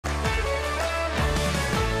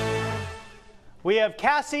We have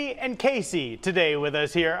Cassie and Casey today with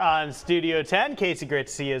us here on Studio 10. Casey, great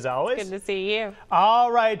to see you as always. Good to see you.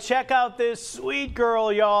 All right, check out this sweet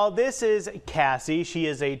girl, y'all. This is Cassie. She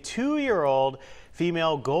is a 2-year-old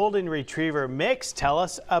female golden retriever mix. Tell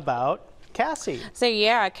us about Cassie. So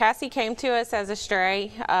yeah, Cassie came to us as a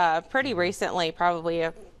stray pretty recently, probably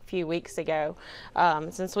a few weeks ago.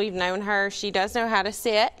 Since we've known her, she does know how to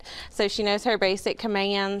sit, so she knows her basic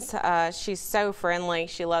commands. She's so friendly.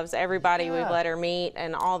 She loves everybody we've let her meet,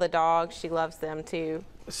 and all the dogs, she loves them too.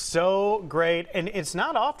 So great. And it's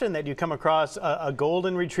not often that you come across a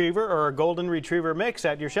golden retriever or a golden retriever mix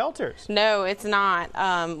at your shelters. No, it's not.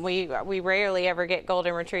 We rarely ever get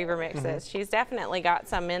golden retriever mixes. She's definitely got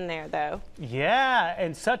some in there though. Yeah,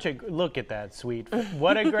 and such a look at that, sweet.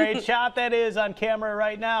 What a great shot that is on camera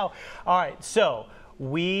right now. All right, so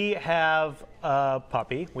we have a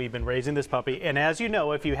puppy. We've been raising this puppy, and as you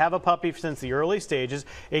know, if you have a puppy since the early stages,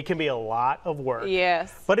 it can be a lot of work.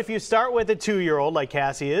 Yes. But if you start with a 2-year-old like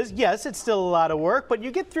Cassie is, yes, it's still a lot of work, but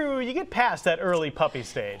you get past that early puppy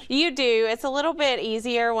stage. You do. It's a little bit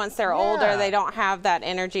easier once they're older. They don't have that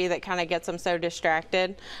energy that kind of gets them so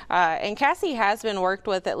distracted. And Cassie has been worked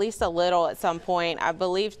with at least a little at some point. I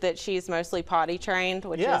believe that she's mostly potty trained,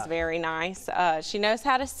 which is very nice. She knows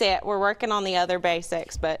how to sit. We're working on the other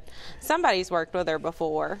basics, but somebody's worked with her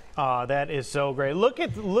before. Oh, that is so great. Look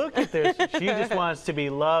at this. She just wants to be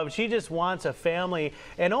loved. She just wants a family,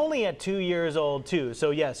 and only at 2 years old too.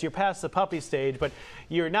 So yes, you're past the puppy stage, but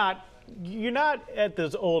you're not at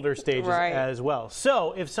those older stages as well.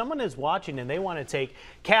 So if someone is watching and they want to take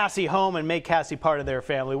Cassie home and make Cassie part of their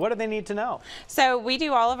family, what do they need to know? So we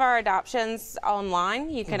do all of our adoptions online.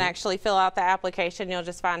 You can actually fill out the application. You'll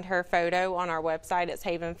just find her photo on our website. It's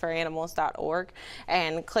havenforanimals.org,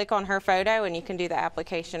 and click on her photo and you can do the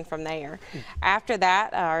application from there. After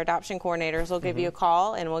that, our adoption coordinators will give you a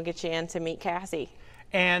call and we'll get you in to meet Cassie.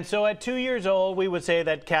 And so at 2 years old, we would say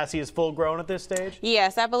that Cassie is full grown at this stage?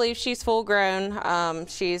 Yes, I believe she's full grown.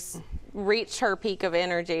 She's reached her peak of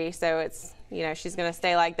energy, so it's, you know, she's going to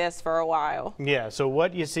stay like this for a while. Yeah, so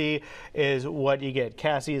what you see is what you get.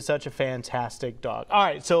 Cassie is such a fantastic dog. All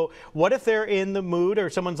right, so what if they're in the mood or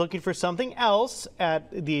someone's looking for something else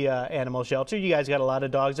at the animal shelter? You guys got a lot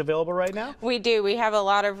of dogs available right now? We do. We have a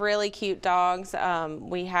lot of really cute dogs.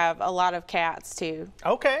 We have a lot of cats too.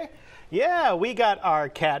 Okay. Yeah, we got our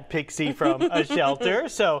cat Pixie from a shelter,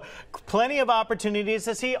 so plenty of opportunities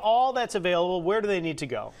to see all that's available. Where do they need to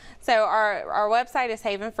go? So our website is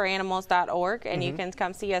havenforanimals.org, and you can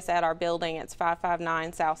come see us at our building. It's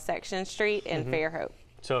 559 South Section Street in Fairhope.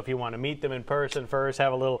 So if you want to meet them in person first,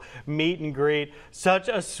 have a little meet and greet. Such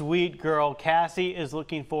a sweet girl. Cassie is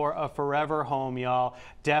looking for a forever home, y'all.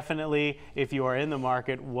 Definitely, if you are in the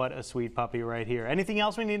market, what a sweet puppy right here. Anything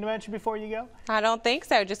else we need to mention before you go? I don't think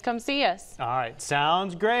so. Just come see us. All right.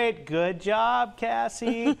 Sounds great. Good job,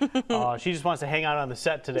 Cassie. Oh, she just wants to hang out on the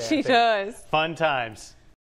set today. She does. Fun times.